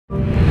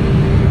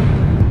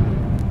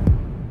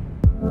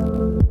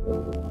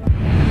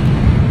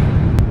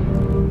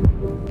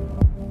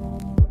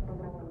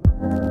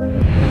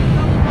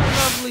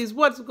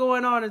what's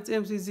going on? It's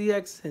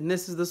MCZX, and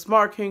this is the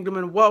Smart Kingdom,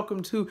 and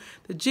welcome to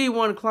the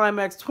G1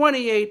 Climax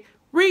 28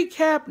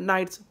 recap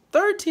nights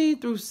 13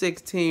 through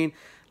 16.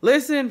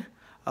 Listen,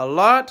 a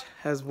lot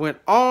has went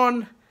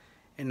on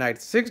in night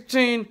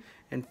 16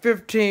 and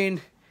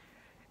 15,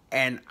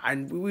 and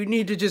we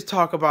need to just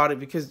talk about it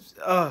because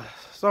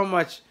so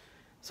much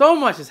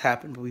has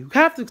happened, but we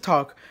have to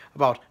talk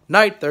about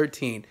night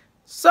 13.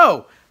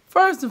 So,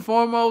 first and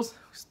foremost,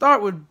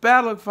 start with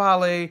Battle of Fale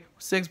with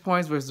 6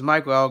 points versus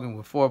Michael Elgin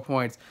with 4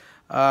 points.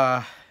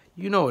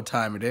 You know what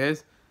time it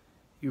is.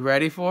 You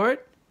ready for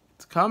it?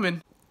 It's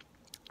coming.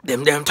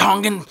 Damn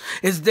Tongan.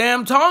 It's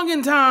damn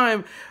Tongan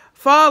time.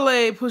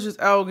 Fale pushes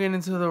Elgin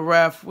into the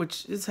ref,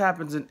 which this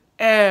happens in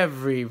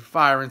every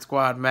firing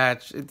squad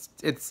match.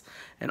 It's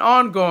an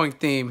ongoing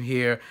theme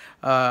here.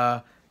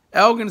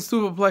 Elgin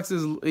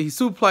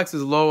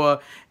suplexes Loa,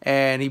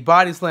 and he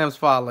body slams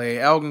Fale.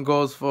 Elgin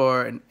goes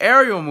for an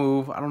aerial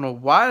move. I don't know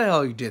why the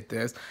hell he did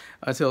this,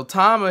 until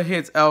Tama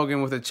hits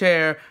Elgin with a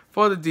chair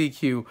for the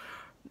DQ.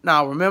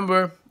 Now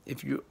remember,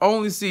 if you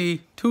only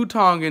see 2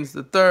 Tongans,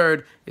 the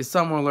third is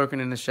someone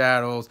lurking in the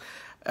shadows.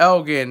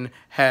 Elgin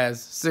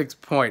has 6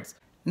 points.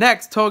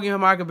 Next, Togi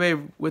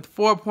Makabe with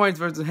 4 points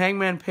versus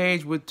Hangman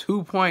Page with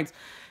 2 points.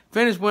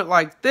 Finish went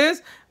like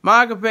this.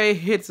 Makabe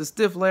hits a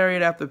stiff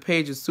lariat after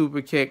Page's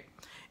super kick.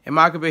 And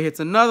Makabe hits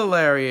another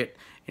lariat.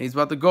 And he's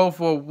about to go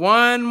for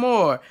one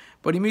more.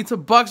 But he meets a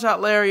buckshot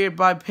lariat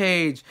by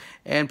Page.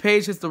 And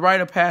Page hits the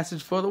rite of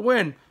passage for the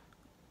win.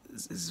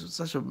 This is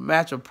such a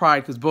match of pride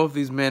because both of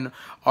these men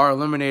are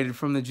eliminated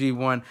from the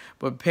G1.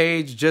 But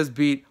Page just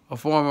beat a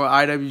former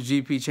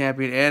IWGP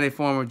champion and a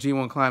former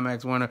G1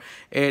 Climax winner.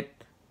 It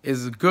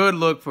is a good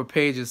look for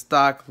Page's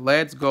stock.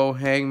 Let's go,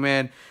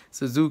 Hangman.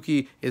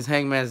 Suzuki is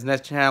Hangman's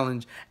next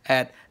challenge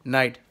at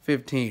night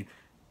 15.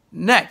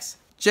 Next,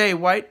 Jay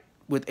White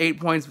with 8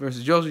 points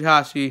versus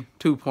Yoshihashi,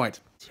 2 points.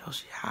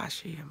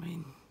 Yoshihashi, I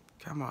mean,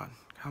 come on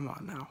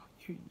now.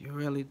 You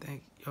really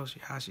think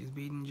Yoshihashi's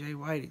beating Jay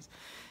White?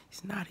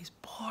 He's not. He's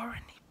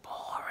boring.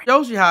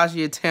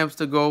 Yoshihashi attempts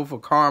to go for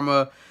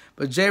karma,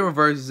 but Jay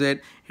reverses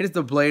it, hits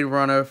the Blade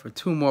Runner for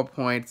 2 more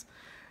points,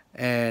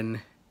 and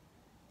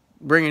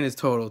bringing his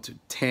total to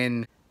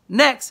 10.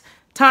 Next,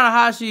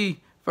 Tanahashi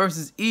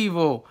versus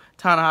Evil.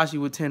 Tanahashi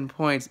with 10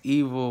 points,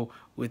 Evil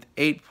with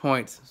 8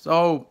 points.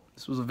 So,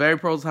 this was a very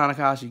pro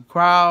Tanahashi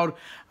crowd.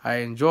 I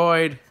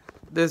enjoyed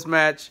this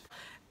match.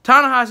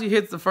 Tanahashi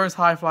hits the first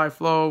high fly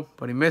flow,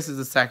 but he misses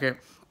the second.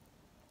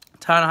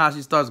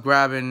 Tanahashi starts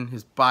grabbing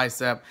his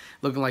bicep,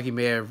 looking like he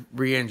may have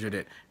re-injured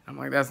it. I'm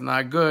like, that's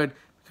not good,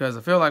 because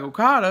I feel like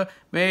Okada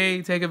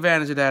may take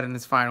advantage of that in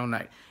his final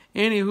night.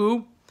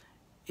 Anywho,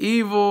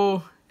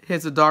 Evil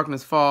hits a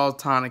Darkness Falls,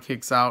 Tana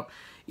kicks out.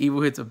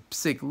 Evil hits a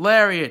sick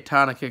lariat,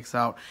 Tana kicks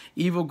out.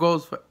 Evil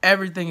goes for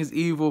everything is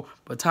evil,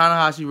 but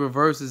Tanahashi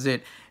reverses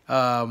it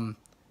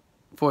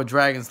for a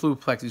Dragon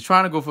Suplex. He's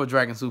trying to go for a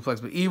Dragon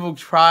Suplex, but Evil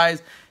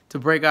tries to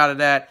break out of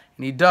that,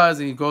 and he does,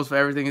 and he goes for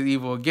everything is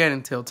evil again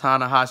until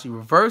Tanahashi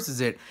reverses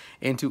it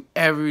into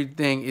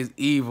everything is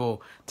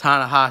evil,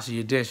 Tanahashi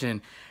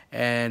edition.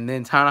 And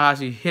then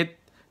Tanahashi hit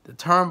the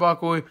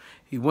turnbuckle.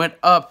 He went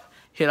up,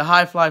 hit a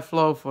high fly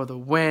flow for the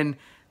win.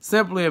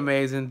 Simply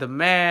amazing. The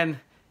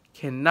man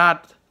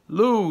cannot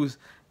lose.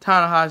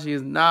 Tanahashi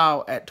is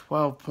now at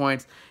 12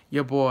 points.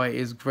 Your boy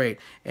is great.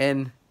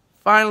 And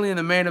finally, in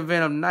the main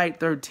event of night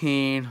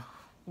 13,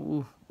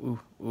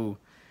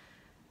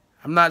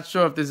 I'm not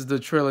sure if this is the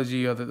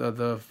trilogy or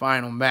the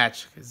final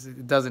match, because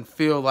it doesn't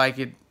feel like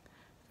it,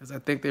 because I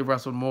think they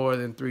wrestled more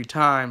than 3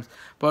 times.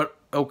 But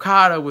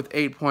Okada with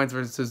 8 points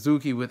versus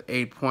Suzuki with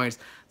 8 points.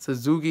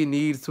 Suzuki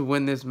needs to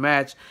win this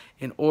match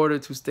in order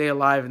to stay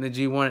alive in the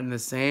G1, and the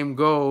same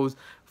goes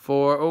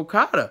for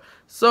Okada.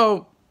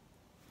 So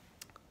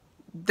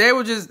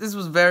this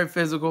was very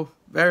physical,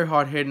 very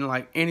hard-hitting,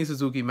 like any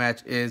Suzuki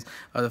match is.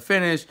 The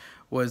finish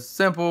was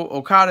simple.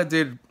 Okada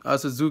did a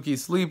Suzuki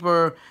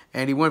sleeper,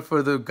 and he went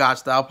for the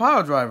Gotch-style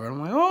power driver. I'm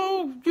like,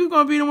 oh, you're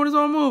going to beat him with his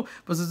own move.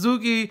 But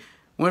Suzuki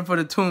went for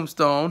the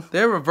tombstone.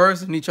 They're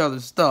reversing each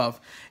other's stuff,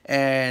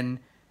 and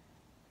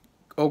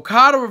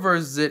Okada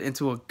reverses it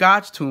into a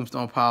Gotch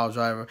tombstone power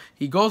driver.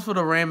 He goes for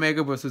the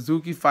Rainmaker, but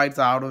Suzuki fights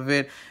out of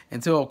it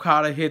until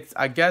Okada hits,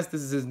 I guess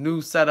this is his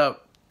new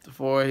setup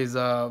for his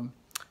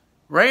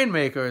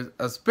Rainmaker,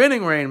 a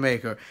spinning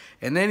Rainmaker.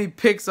 And then he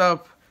picks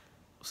up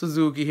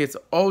Suzuki, hits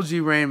OG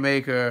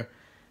Rainmaker,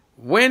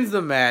 wins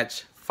the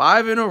match,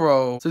 5 in a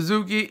row.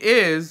 Suzuki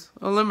is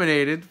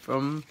eliminated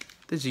from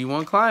the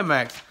G1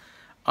 Climax.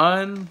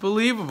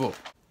 Unbelievable.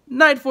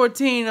 Night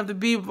 14 of the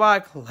B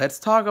Block. Let's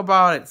talk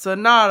about it.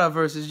 Sonata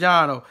versus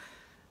Yano.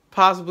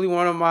 Possibly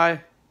one of my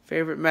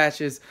favorite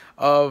matches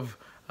of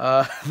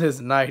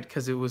this night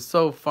because it was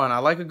so fun. I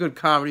like a good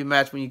comedy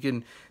match when you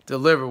can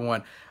deliver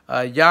one.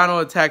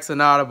 Yano attacked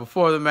Sonata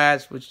before the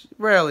match, which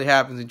rarely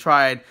happens. He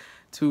tried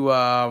to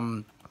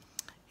hog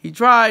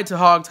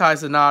tie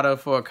Sonata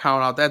for a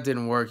count out. That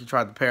didn't work. He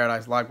tried the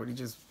Paradise Lock, but he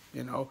just,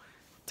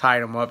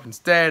 tied him up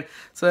instead.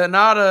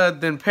 Sonata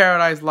then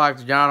Paradise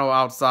locked Yano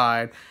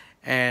outside,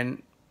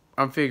 and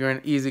I'm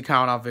figuring easy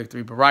count-out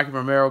victory. But Rocky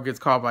Romero gets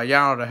called by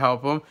Yano to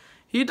help him.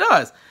 He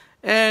does.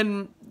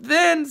 And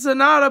then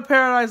Sonata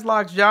Paradise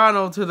locks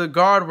Yano to the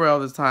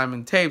guardrail this time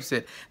and tapes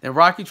it. Then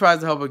Rocky tries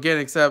to help again,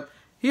 except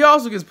he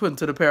also gets put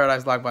into the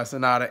Paradise Lock by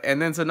Sonata.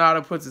 And then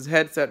Sonata puts his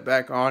headset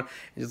back on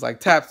and just like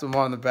taps him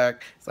on the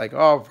back. It's like,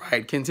 all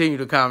right, continue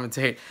to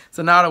commentate.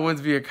 Sonata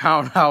wins via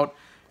count out.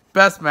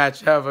 Best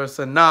match ever.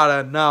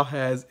 Sonata now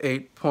has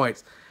 8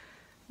 points.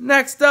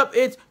 Next up,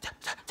 it's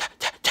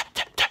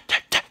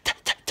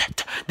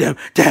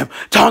Damn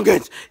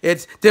Tongans.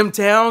 It's them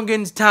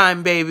Tongans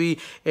time, baby.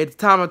 It's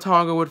Tama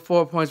Tonga with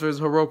 4 points versus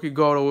Hiroki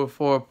Goto with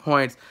 4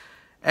 points.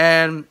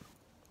 And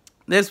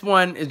this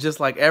one is just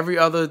like every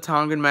other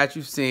Tongan match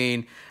you've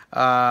seen.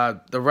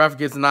 The ref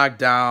gets knocked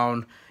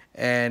down,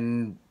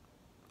 and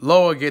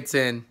Loa gets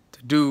in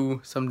to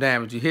do some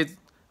damage. He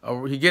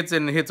gets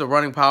in and hits a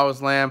running power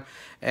slam,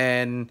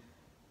 and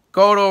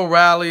Goto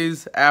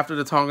rallies after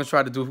the Tongans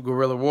try to do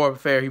guerrilla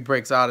warfare. He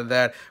breaks out of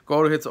that.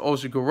 Goto hits an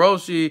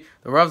Oshigoroshi.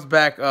 The ref's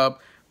back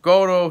up.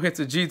 Goto hits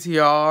a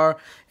GTR.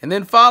 And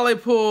then Fale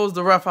pulls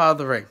the ref out of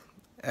the ring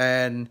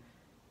and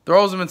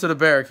throws him into the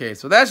barricade.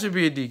 So that should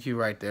be a DQ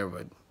right there.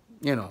 But,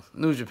 you know,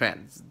 New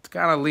Japan. It's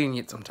kind of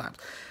lenient sometimes.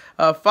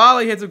 Fale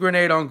hits a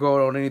grenade on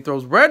Goto. And then he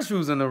throws Red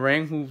Shoes in the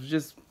ring, who's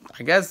just,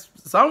 I guess,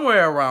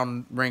 somewhere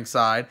around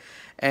ringside.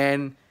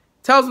 And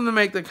tells him to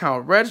make the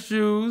count. Red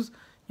Shoes...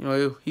 You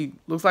know, he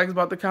looks like he's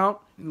about to count.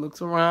 He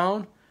looks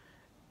around,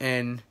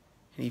 and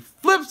he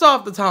flips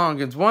off the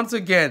Tongans once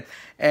again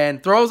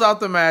and throws out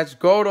the match.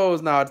 Goto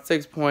is now at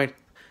 6 points.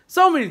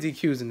 So many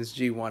DQs in this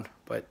G1,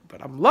 but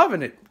I'm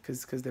loving it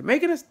because they're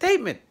making a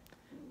statement.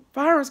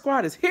 Firing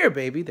Squad is here,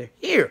 baby. They're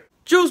here.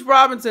 Juice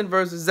Robinson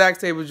versus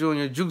Zack Sabre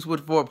Jr. Juice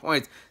with 4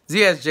 points.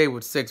 ZSJ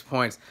with 6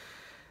 points.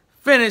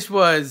 Finish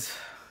was,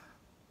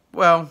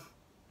 well...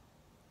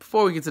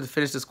 Before we get to the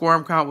finish, the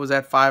squirm count was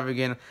at 5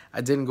 again.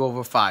 I didn't go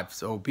over 5,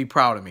 so be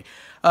proud of me.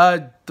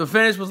 The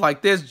finish was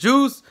like this.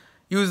 Juice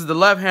uses the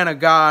left hand of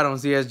God on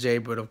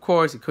ZSJ, but of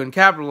course he couldn't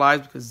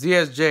capitalize because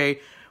ZSJ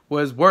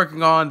was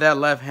working on that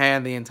left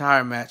hand the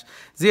entire match.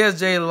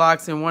 ZSJ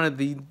locks in one of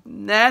the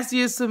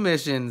nastiest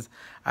submissions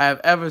I have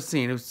ever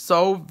seen. It was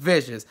so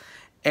vicious,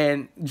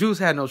 and Juice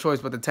had no choice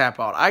but to tap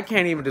out. I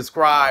can't even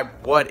describe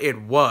what it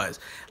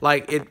was.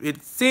 Like,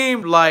 it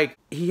seemed like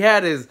he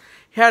had his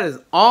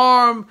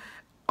arm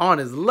on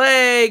his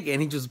leg,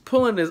 and he just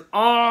pulling his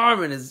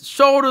arm, and his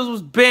shoulders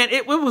was bent.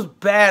 It was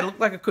bad. It looked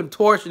like a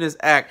contortionist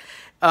act.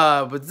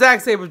 But Zack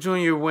Sabre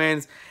Jr.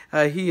 wins.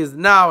 He is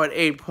now at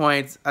 8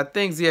 points. I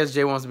think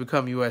ZSJ wants to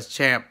become U.S.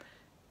 champ.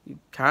 He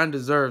kind of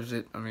deserves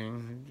it. I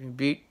mean, he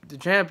beat the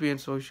champion,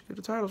 so he should get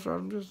a title shot.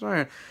 I'm just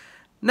saying.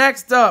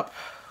 Next up,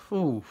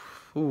 they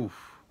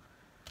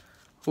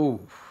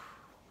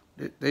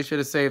should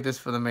have saved this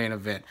for the main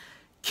event.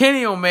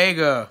 Kenny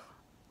Omega,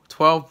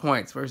 12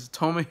 points versus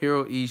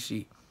Tomohiro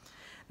Ishii.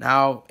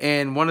 Now,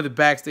 in one of the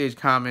backstage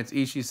comments,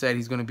 Ishii said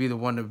he's going to be the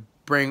one to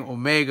bring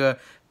Omega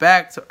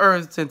back to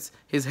Earth since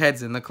his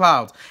head's in the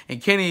clouds.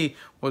 And Kenny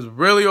was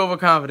really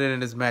overconfident in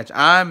this match.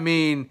 I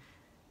mean,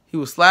 he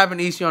was slapping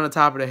Ishii on the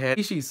top of the head.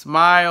 Ishii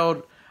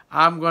smiled.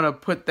 I'm going to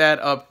put that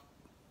up.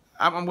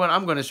 I'm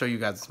going to show you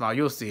guys the smile.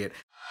 You'll see it.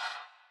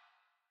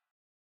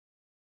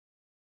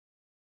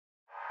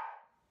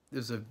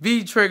 There's a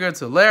V-trigger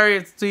to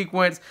lariat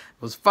sequence. It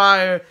was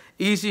fire.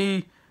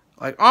 Ishii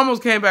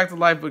almost came back to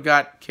life, but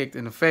got kicked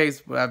in the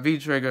face with that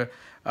V-trigger.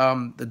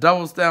 The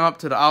double stomp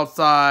to the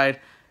outside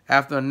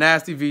after a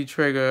nasty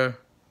V-trigger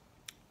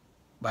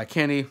by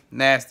Kenny.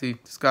 Nasty,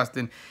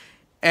 disgusting.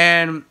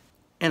 And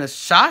in a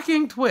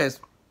shocking twist,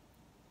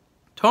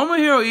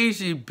 Tomohiro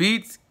Ishii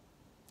beats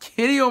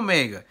Kenny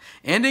Omega,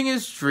 ending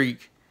his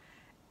streak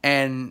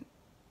and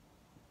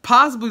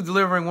possibly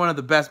delivering one of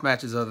the best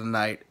matches of the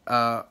night.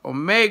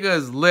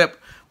 Omega's lip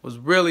was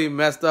really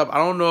messed up. I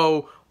don't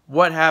know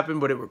what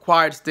happened, but it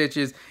required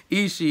stitches.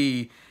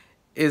 Ishii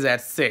is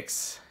at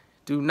 6.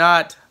 Do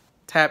not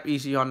tap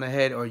Ishii on the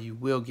head or you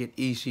will get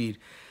Ishii'd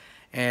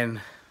and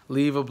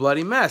leave a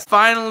bloody mess.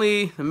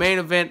 Finally, the main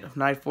event of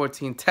night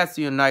 14,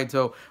 Tetsuya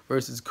Naito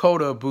versus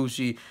Kota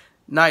Ibushi.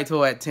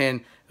 Naito at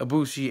 10,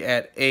 Ibushi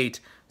at 8.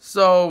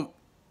 So,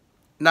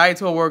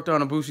 Naito worked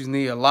on Ibushi's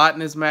knee a lot in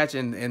this match.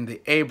 In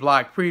the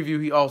A-Block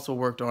preview, he also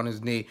worked on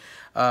his knee.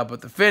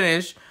 But the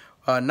finish,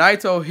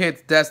 Naito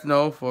hits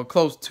Destino for a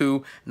close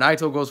 2.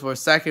 Naito goes for a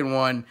second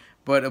one,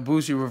 but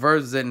Ibushi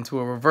reverses it into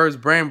a reverse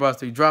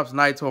brainbuster. He drops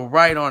Naito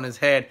right on his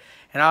head,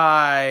 and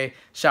I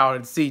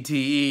shouted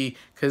CTE,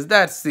 because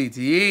that's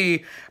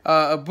CTE.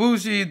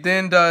 Ibushi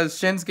then does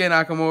Shinsuke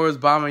Nakamura's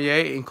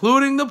Bamaye,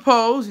 including the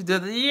pose. He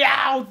did the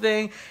yow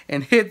thing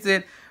and hits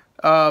it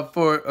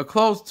for a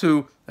close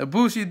 2.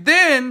 Ibushi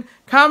then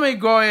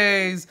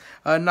Kamigoye's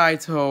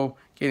Naito,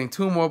 getting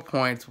 2 more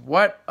points.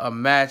 What a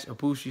match.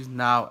 Ibushi's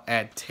now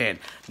at 10.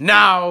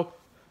 Now,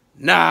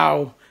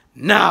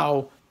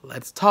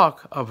 let's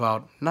talk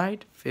about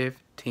night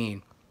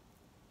 15.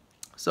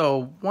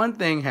 So, one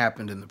thing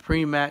happened in the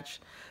pre-match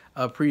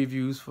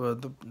previews for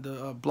the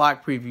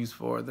block previews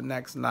for the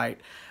next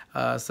night.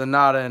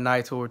 Sanada and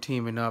Naito were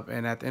teaming up,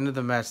 and at the end of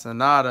the match,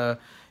 Sanada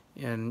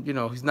And, you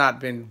know, he's not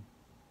been,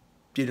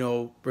 you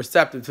know,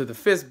 receptive to the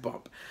fist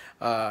bump.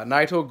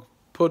 Naito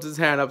puts his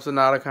hand up,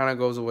 Sonata kind of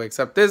goes away.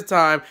 Except this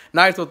time,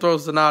 Naito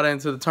throws Sonata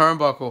into the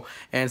turnbuckle,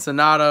 and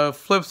Sonata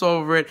flips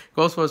over it,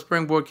 goes for a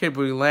springboard kick,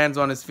 but he lands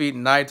on his feet,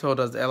 and Naito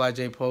does the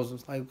LIJ pose.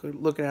 It's like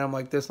looking at him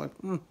like this, like,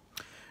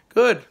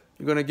 good.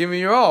 You're going to give me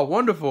your all.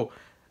 Wonderful.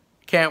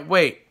 Can't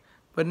wait.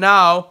 But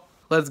now,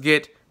 let's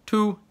get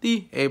to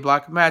the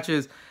A-block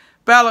matches.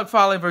 Bad Luck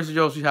Fale versus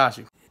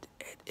Yoshihashi.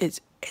 It's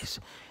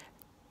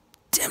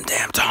Dim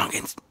Dam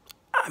Tongans.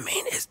 I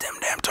mean, it's Dim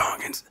Dam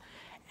Tongans.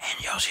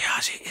 And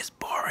Yoshihashi is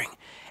boring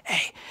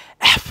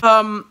AF.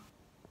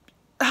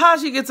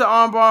 Hashi gets an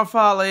armbar on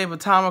Fale, but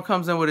Tama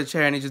comes in with a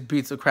chair and he just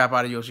beats the crap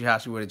out of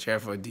Yoshihashi with a chair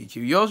for a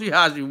DQ.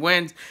 Yoshihashi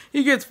wins.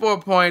 He gets 4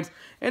 points.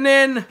 And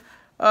then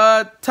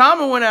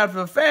Tama went after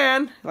the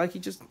fan. Like, he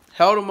just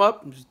held him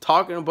up and just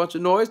talking a bunch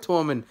of noise to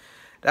him. And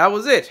that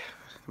was it.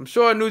 I'm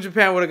sure New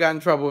Japan would have gotten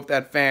in trouble if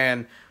that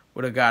fan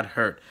would have got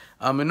hurt.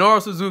 Minoru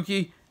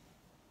Suzuki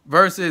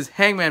versus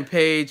Hangman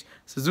Page.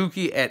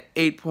 Suzuki at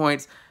 8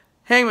 points.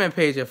 Hangman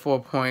Page at 4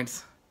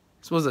 points.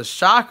 This was a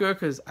shocker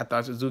because I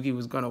thought Suzuki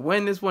was going to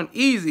win this one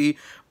easy.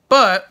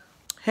 But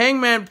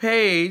Hangman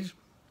Page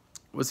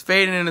was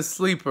fading in a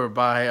sleeper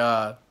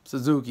by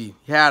Suzuki.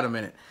 He had him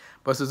in it.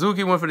 But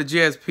Suzuki went for the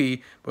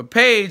GSP. But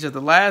Page at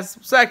the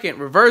last second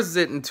reverses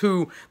it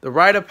into the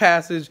rite of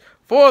passage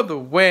for the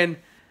win.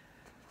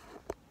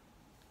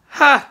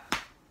 Ha!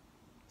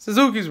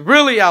 Suzuki's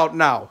really out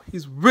now.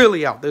 He's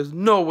really out. There's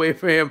no way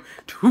for him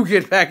to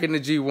get back in the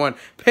G1.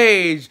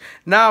 Page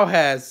now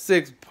has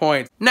 6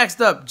 points. Next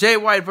up, Jay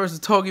White versus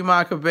Togi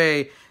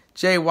Makabe.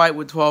 Jay White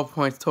with 12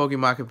 points, Togi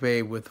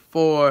Makabe with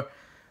 4.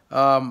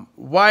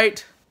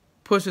 White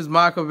pushes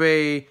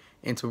Makabe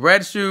into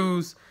red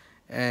shoes,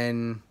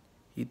 and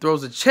he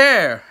throws a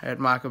chair at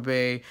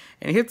Makabe,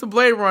 and he hits the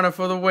Blade Runner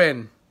for the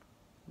win.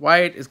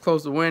 White is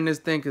close to winning this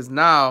thing because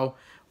now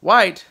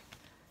White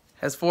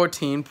has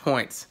 14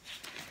 points.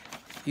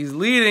 He's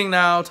leading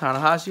now.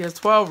 Tanahashi has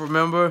 12,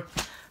 remember?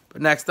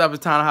 But next up is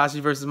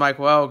Tanahashi versus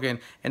Michael Elgin.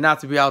 And not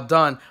to be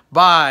outdone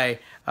by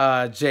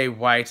Jay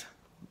White.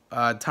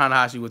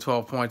 Tanahashi with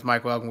 12 points,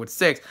 Michael Elgin with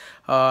 6.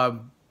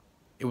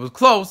 It was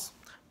close,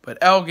 but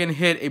Elgin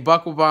hit a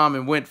buckle bomb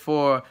and went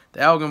for the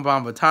Elgin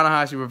bomb. But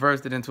Tanahashi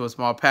reversed it into a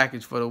small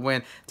package for the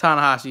win.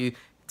 Tanahashi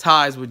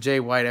ties with Jay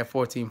White at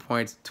 14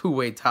 points.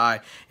 Two-way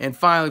tie. And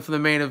finally, for the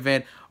main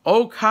event,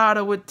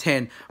 Okada with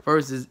 10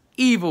 versus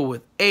Evil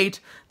with 8.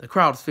 The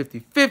crowd's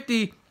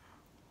 50-50.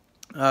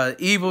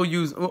 Evil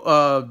used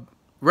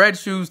red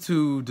shoes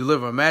to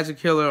deliver a magic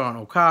killer on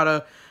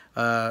Okada.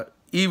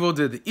 Evil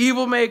did the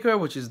Evil Maker,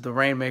 which is the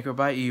Rainmaker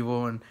by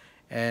Evil.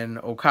 And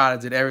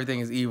Okada did Everything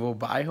is Evil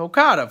by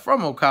Okada.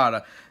 From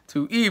Okada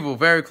to Evil.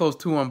 Very close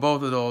to on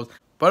both of those.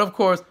 But of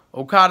course,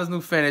 Okada's new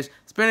finish,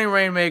 spinning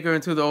Rainmaker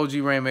into the OG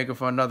Rainmaker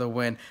for another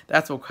win.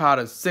 That's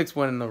Okada's 6th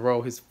win in a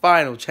row. His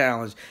final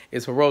challenge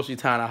is Hiroshi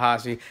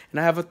Tanahashi. And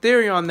I have a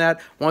theory on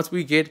that once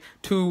we get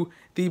to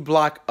the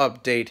block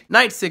update.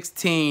 Night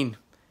 16,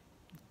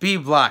 B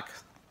block.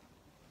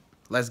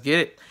 Let's get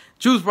it.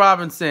 Juice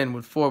Robinson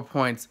with 4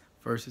 points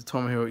versus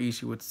Tomohiro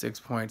Ishii with 6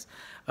 points.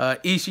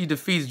 Ishii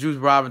defeats Juice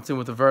Robinson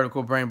with a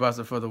vertical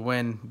brainbuster for the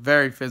win.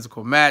 Very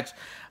physical match.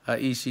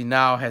 Ishii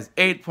now has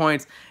 8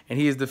 points, and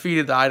he has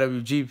defeated the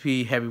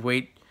IWGP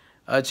Heavyweight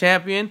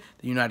Champion,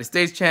 the United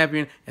States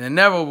Champion, and the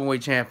Never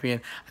Openweight Champion.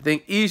 I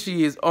think Ishii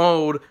is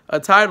owed a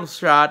title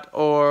shot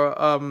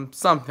or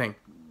something.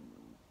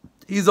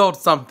 He's owed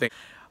something.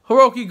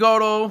 Hiroki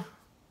Goto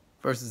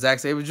versus Zack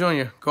Sabre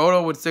Jr.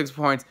 Goto with 6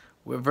 points,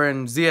 with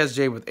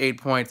ZSJ with 8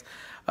 points.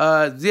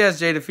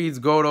 ZSJ defeats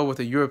Goto with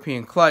a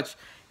European clutch.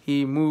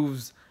 This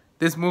moves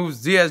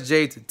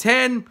ZSJ to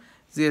 10.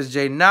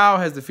 ZSJ now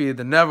has defeated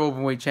the Never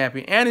Openweight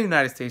Champion and the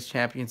United States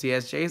Champion.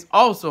 ZSJ is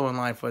also in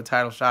line for a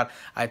title shot.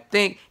 I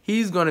think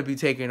he's going to be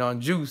taking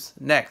on Juice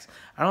next.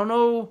 I don't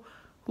know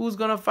who's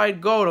going to fight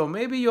Goto.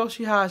 Maybe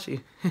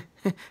Yoshihashi.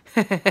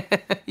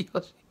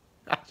 Yoshihashi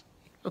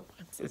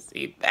wants to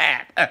see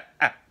that.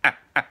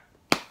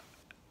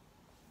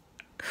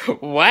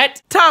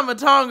 What? Tama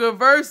Tonga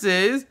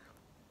versus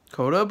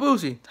Kota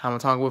Ibushi. Tama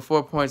Tonga with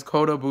 4 points,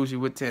 Kota Ibushi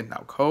with 10.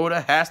 Now, Kota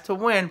has to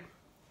win.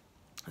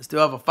 I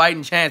still have a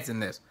fighting chance in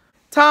this.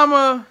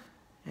 Tama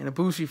and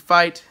Ibushi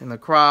fight in the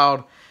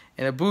crowd,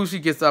 and Ibushi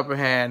gets the upper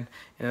hand,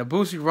 and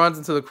Ibushi runs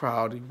into the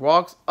crowd. He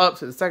walks up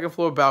to the second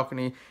floor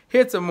balcony,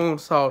 hits a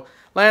moonsault,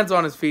 lands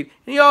on his feet,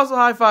 and he also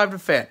high-fived the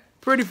fan.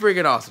 Pretty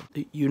freaking awesome.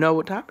 You know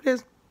what time it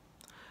is?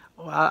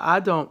 Well, I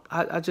don't.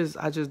 I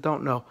just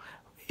don't know.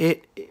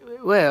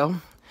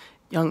 Well,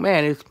 young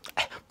man, it's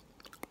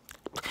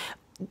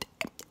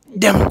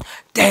damn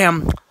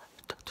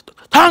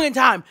Tongan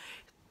time.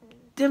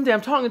 Dim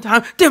damn Tongan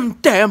time. Dim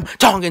damn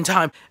Tongan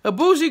time.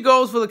 Ibushi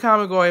goes for the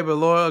Kamigoye, but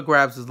Loya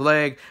grabs his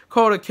leg.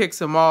 Kota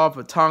kicks him off,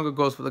 but Tonga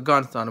goes for the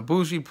gun stun.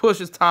 Ibushi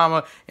pushes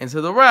Tama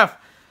into the ref.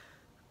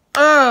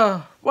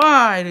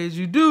 Why did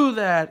you do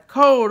that?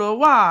 Kota,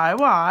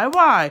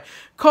 why?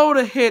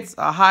 Kota hits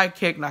a high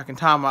kick, knocking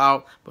Tama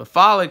out, but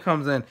Fale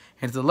comes in,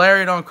 hits a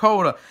lariat on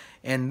Kota.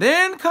 And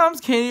then comes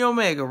Kenny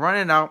Omega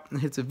running out and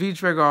hits a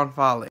V-trigger on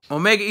Fale.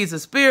 Omega eats a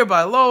spear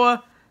by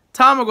Loa.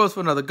 Tama goes for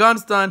another gun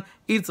stun,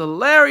 eats a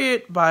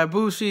lariat by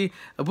Ibushi.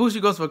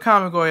 Ibushi goes for a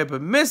Kamigoye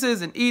but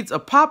misses and eats a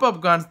pop-up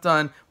gun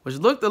stun, which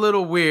looked a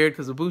little weird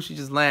because Ibushi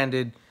just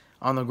landed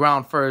on the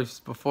ground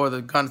first before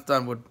the gun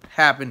stun would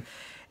happen.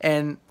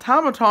 And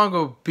Tama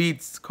Tonga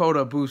beats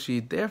Kota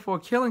Ibushi, therefore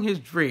killing his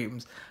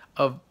dreams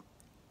of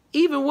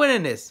even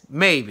winning this,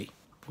 maybe.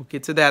 We'll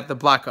get to that, the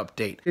block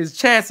update. His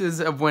chances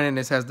of winning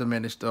this has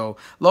diminished, though.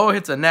 Loa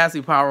hits a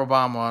nasty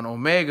powerbomb on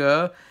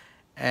Omega,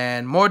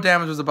 and more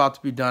damage was about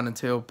to be done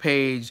until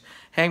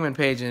Hangman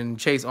Page and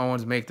Chase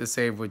Owens make the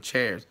save with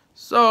chairs.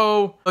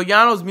 So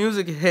Yano's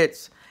music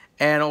hits,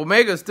 and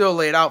Omega's still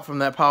laid out from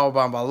that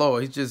powerbomb by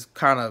Loa. He's just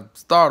kind of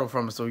startled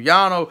from it. So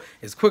Yano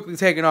is quickly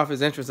taking off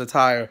his entrance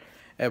attire.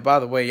 And by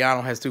the way,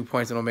 Yano has 2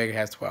 points and Omega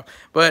has 12.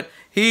 But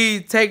he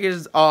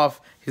takes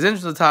off his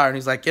entrance attire and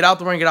he's like, get out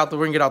the ring, get out the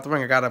ring, get out the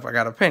ring. I got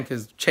a pin,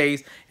 because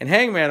Chase and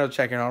Hangman are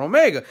checking on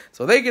Omega.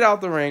 So they get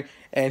out the ring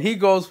and he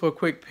goes for a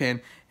quick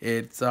pin.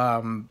 It's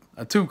a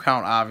 2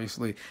 count,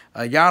 obviously.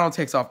 Yano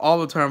takes off all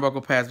the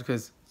turnbuckle pads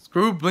because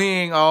screw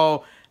being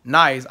all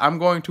nice, I'm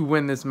going to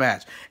win this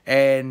match.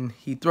 And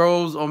he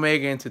throws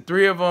Omega into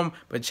 3 of them,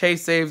 but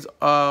Chase saves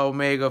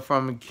Omega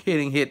from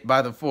getting hit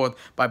by the 4th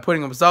by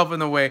putting himself in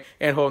the way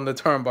and holding the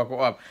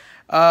turnbuckle up.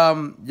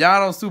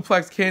 Yano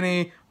suplexed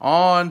Kenny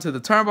onto the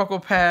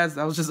turnbuckle pads.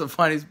 That was just a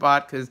funny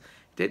spot because it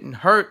didn't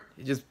hurt.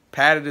 It just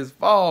padded his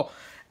fall.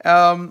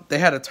 They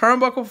had a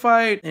turnbuckle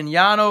fight, and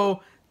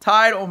Yano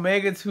tied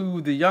Omega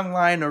to the Young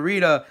Lion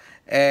Narita,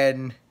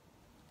 and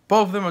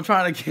both of them are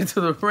trying to get to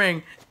the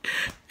ring.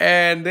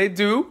 And they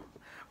do.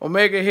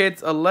 Omega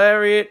hits a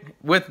lariat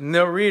with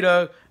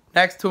Narita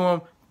next to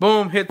him.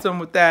 Boom, hits him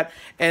with that.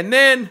 And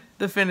then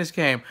the finish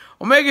came.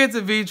 Omega hits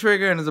a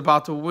V-trigger and is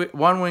about to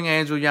one-wing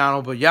angel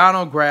Yano, but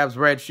Yano grabs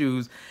Red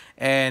Shoes,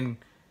 and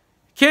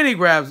Kenny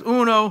grabs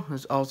Uno,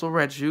 who's also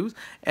Red Shoes,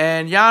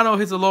 and Yano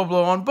hits a low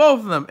blow on both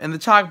of them and the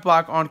chalk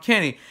block on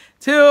Kenny.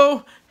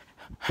 Till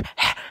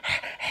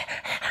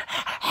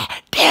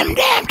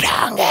damn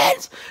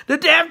Tongans. The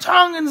damn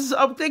Tongans,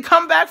 they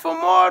come back for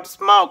more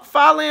smoke.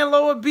 Fale and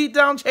Loa beat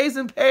down Chase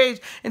and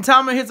Page, and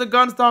Tama hits a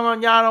gun stun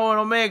on Yano and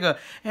Omega.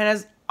 And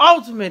as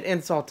ultimate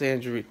insult to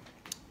injury,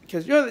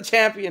 because you're the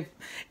champion,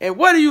 and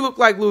what do you look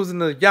like losing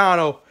to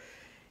Yano?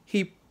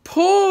 He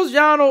pulls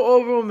Yano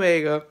over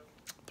Omega,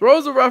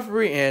 throws the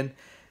referee in,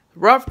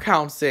 ref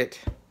counts it,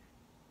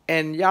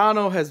 and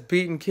Yano has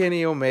beaten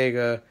Kenny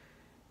Omega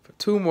for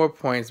 2 more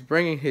points,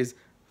 bringing his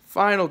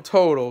final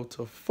total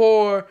to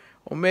 4.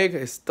 Omega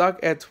is stuck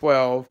at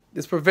 12.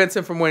 This prevents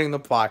him from winning the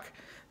block.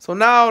 So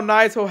now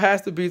Naito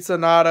has to beat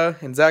Sonata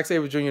and Zack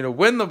Sabre Jr. to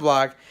win the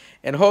block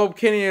and hope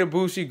Kenny and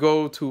Ibushi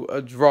go to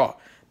a draw.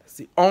 That's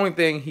the only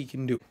thing he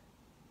can do.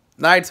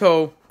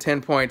 Naito,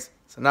 10 points.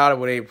 Sonata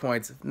with 8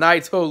 points. If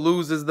Naito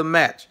loses the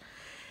match,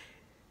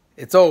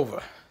 it's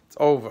over. It's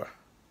over.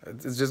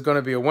 It's just going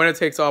to be a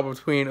winner-takes-all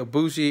between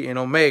Ibushi and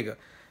Omega.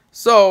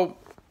 So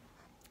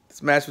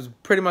this match was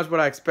pretty much what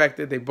I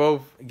expected. They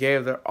both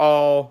gave their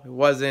all. It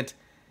wasn't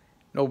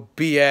no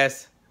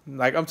BS.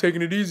 Like, I'm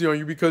taking it easy on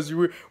you because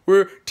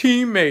we're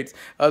teammates.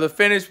 The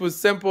finish was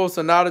simple.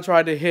 Sonata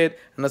tried to hit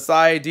an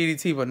Asai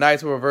DDT, but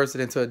Naito reversed it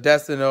into a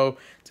Destino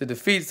to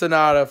defeat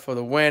Sonata for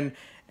the win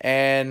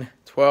and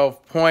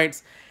 12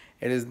 points.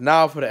 It is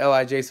now for the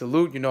LIJ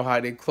salute. You know how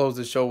they close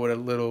the show with a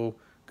little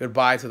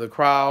goodbye to the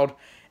crowd.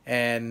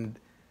 And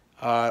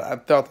I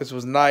thought this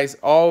was nice.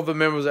 All the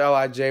members of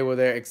LIJ were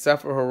there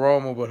except for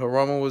Hiromu, but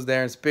Hiromu was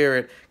there in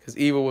spirit because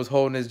Evil was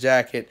holding his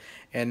jacket.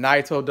 And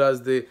Naito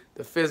does the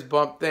fist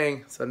bump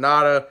thing.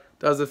 Sonata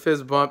does the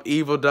fist bump.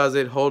 Evil does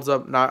it, holds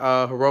up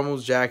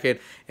Hiromu's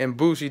jacket. And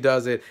Bushi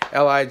does it.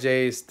 LIJ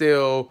is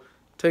still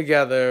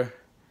together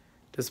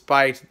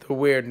despite the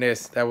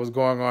weirdness that was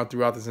going on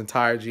throughout this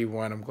entire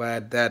G1. I'm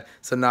glad that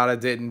Sonata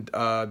didn't,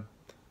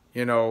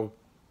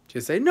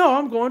 just say, no,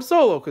 I'm going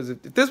solo. Because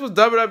if this was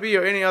WWE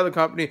or any other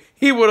company,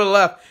 he would have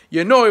left.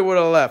 You know he would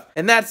have left.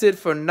 And that's it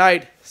for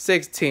night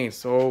 16.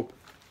 So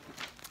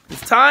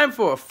it's time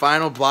for a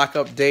final block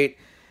update.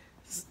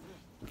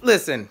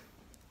 Listen,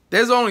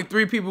 there's only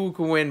 3 people who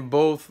can win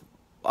both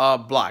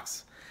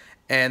blocks.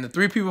 And the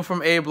 3 people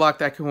from A block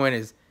that can win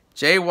is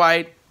Jay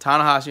White,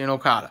 Tanahashi, and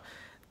Okada.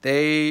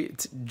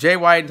 Jay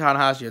White and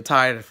Tanahashi are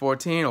tied at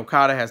 14.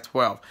 Okada has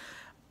 12.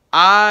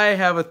 I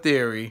have a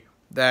theory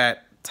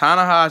that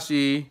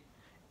Tanahashi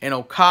and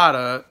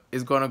Okada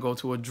is going to go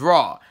to a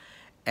draw.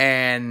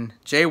 And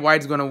Jay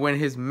White's going to win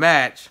his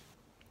match,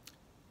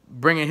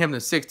 bringing him to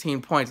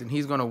 16 points, and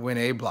he's going to win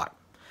A block.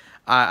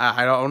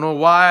 I don't know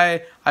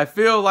why I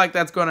feel like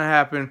that's going to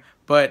happen,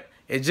 but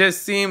it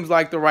just seems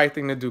like the right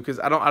thing to do,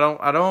 because I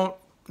don't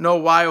know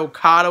why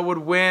Okada would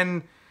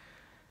win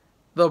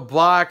the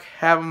block,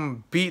 have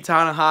him beat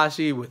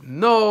Tanahashi with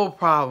no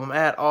problem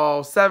at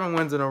all. 7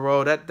 wins in a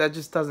row. That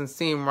just doesn't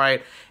seem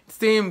right. It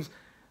seems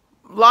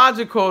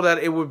logical that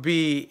it would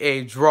be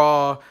a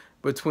draw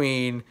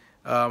between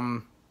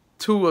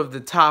 2 of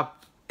the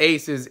top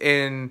aces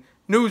in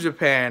New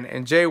Japan,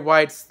 and Jay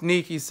White's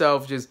sneaky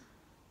self just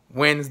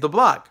wins the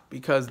block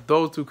because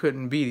those two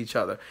couldn't beat each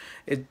other.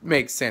 It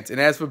makes sense. And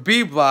as for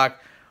B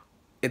block,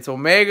 it's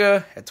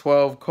Omega at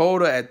 12,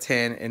 Kota at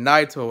 10, and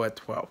Naito at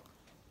 12.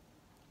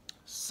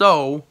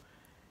 So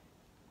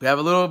we have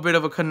a little bit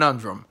of a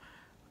conundrum.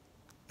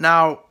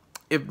 Now,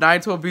 if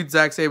Naito beats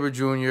Zack Sabre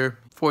Jr.,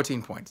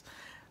 14 points.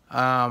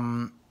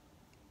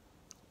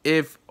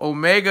 If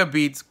Omega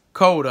beats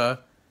Kota,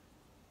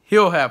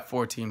 he'll have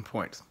 14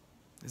 points.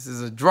 This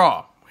is a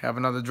draw. We have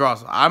another draw.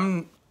 So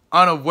I'm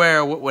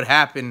unaware what would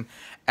happen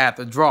at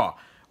the draw.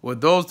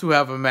 Would those two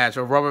have a match,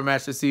 a rubber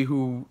match to see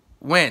who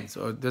wins,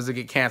 or does it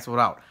get canceled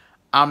out?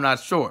 I'm not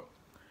sure.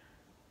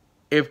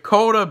 If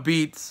Kota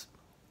beats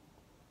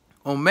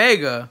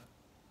Omega,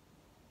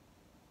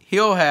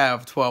 he'll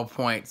have 12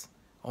 points.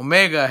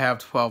 Omega have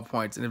 12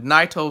 points. And if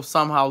Naito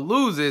somehow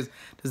loses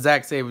to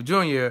Zack Sabre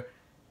Jr.,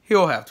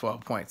 he'll have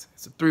 12 points.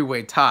 It's a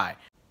three-way tie.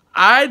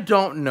 I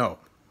don't know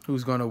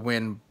who's going to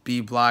win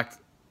B block.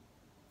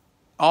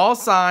 All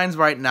signs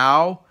right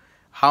now,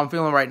 how I'm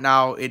feeling right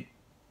now, it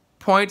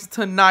points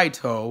to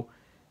Naito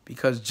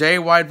because Jay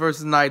White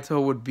versus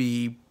Naito would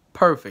be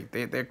perfect.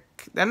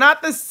 They're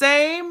not the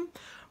same,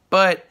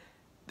 but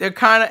they're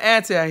kind of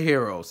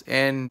anti-heroes.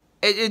 And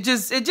it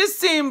just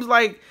seems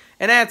like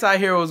an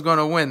anti-hero is going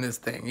to win this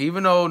thing.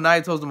 Even though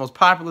Naito's the most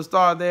popular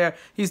star there,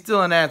 he's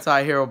still an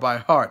anti-hero by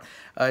heart.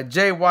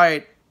 Jay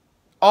White,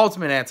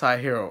 ultimate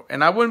anti-hero.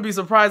 And I wouldn't be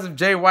surprised if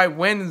Jay White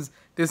wins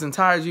this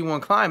entire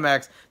G1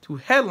 Climax to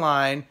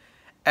headline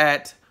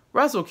at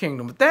Wrestle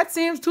Kingdom. But that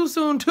seems too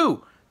soon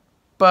too.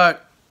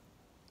 But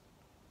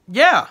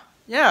yeah,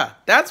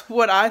 that's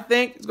what I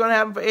think is going to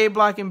happen for A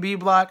block and B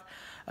block.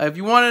 If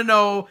you want to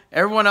know,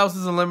 everyone else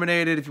is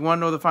eliminated. If you want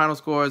to know the final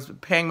scores,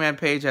 Hangman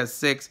Page has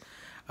 6.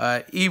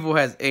 Evil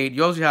has 8,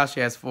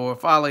 Yoshihashi has 4,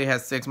 Fale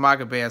has 6,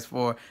 Makabe has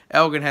 4,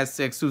 Elgin has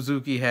 6,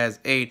 Suzuki has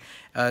 8,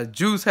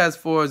 Juice has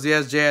 4,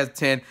 ZSJ has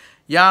 10,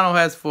 Yano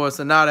has 4,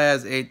 Sonata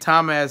has 8,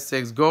 Tama has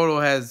 6, Goto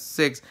has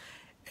 6,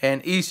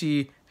 and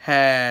Ishii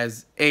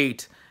has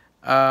 8.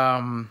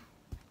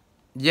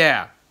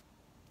 Yeah.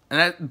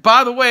 And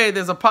by the way,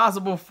 there's a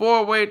possible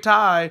 4-way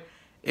tie.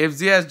 If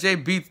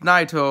ZSJ beats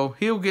Naito,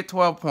 he'll get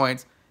 12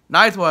 points.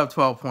 Naito will have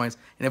 12 points.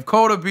 And if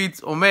Kota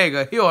beats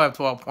Omega, he'll have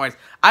 12 points.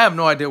 I have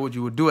no idea what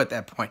you would do at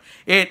that point.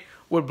 It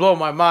would blow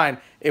my mind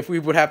if we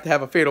would have to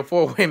have a fatal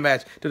 4-way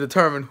match to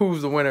determine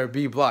who's the winner of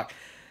B block.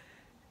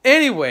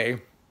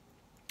 Anyway,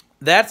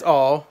 that's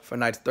all for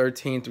nights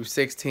 13 through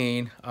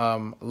 16.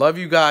 Love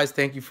you guys.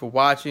 Thank you for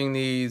watching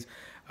these.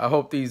 I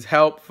hope these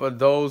help for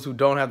those who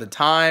don't have the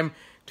time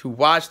to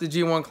watch the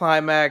G1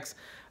 Climax.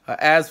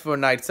 As for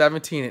night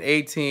 17 and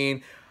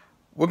 18,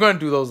 we're going to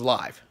do those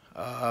live.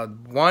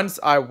 Once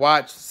I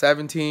watch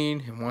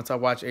 17 and once I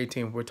watch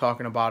 18, we're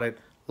talking about it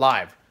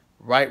live,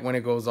 right when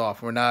it goes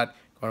off. We're not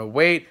going to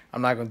wait.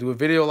 I'm not going to do a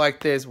video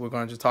like this. We're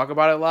going to just talk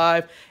about it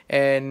live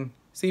and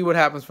see what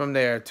happens from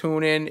there.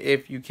 Tune in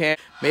if you can.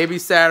 Maybe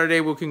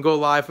Saturday we can go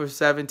live for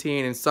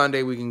 17 and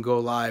Sunday we can go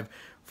live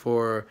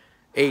for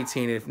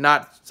 18. If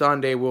not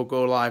Sunday, we'll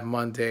go live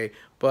Monday.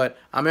 But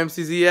I'm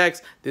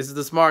MCZX. This is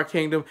the Smart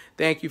Kingdom.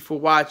 Thank you for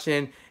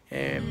watching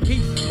and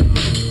peace.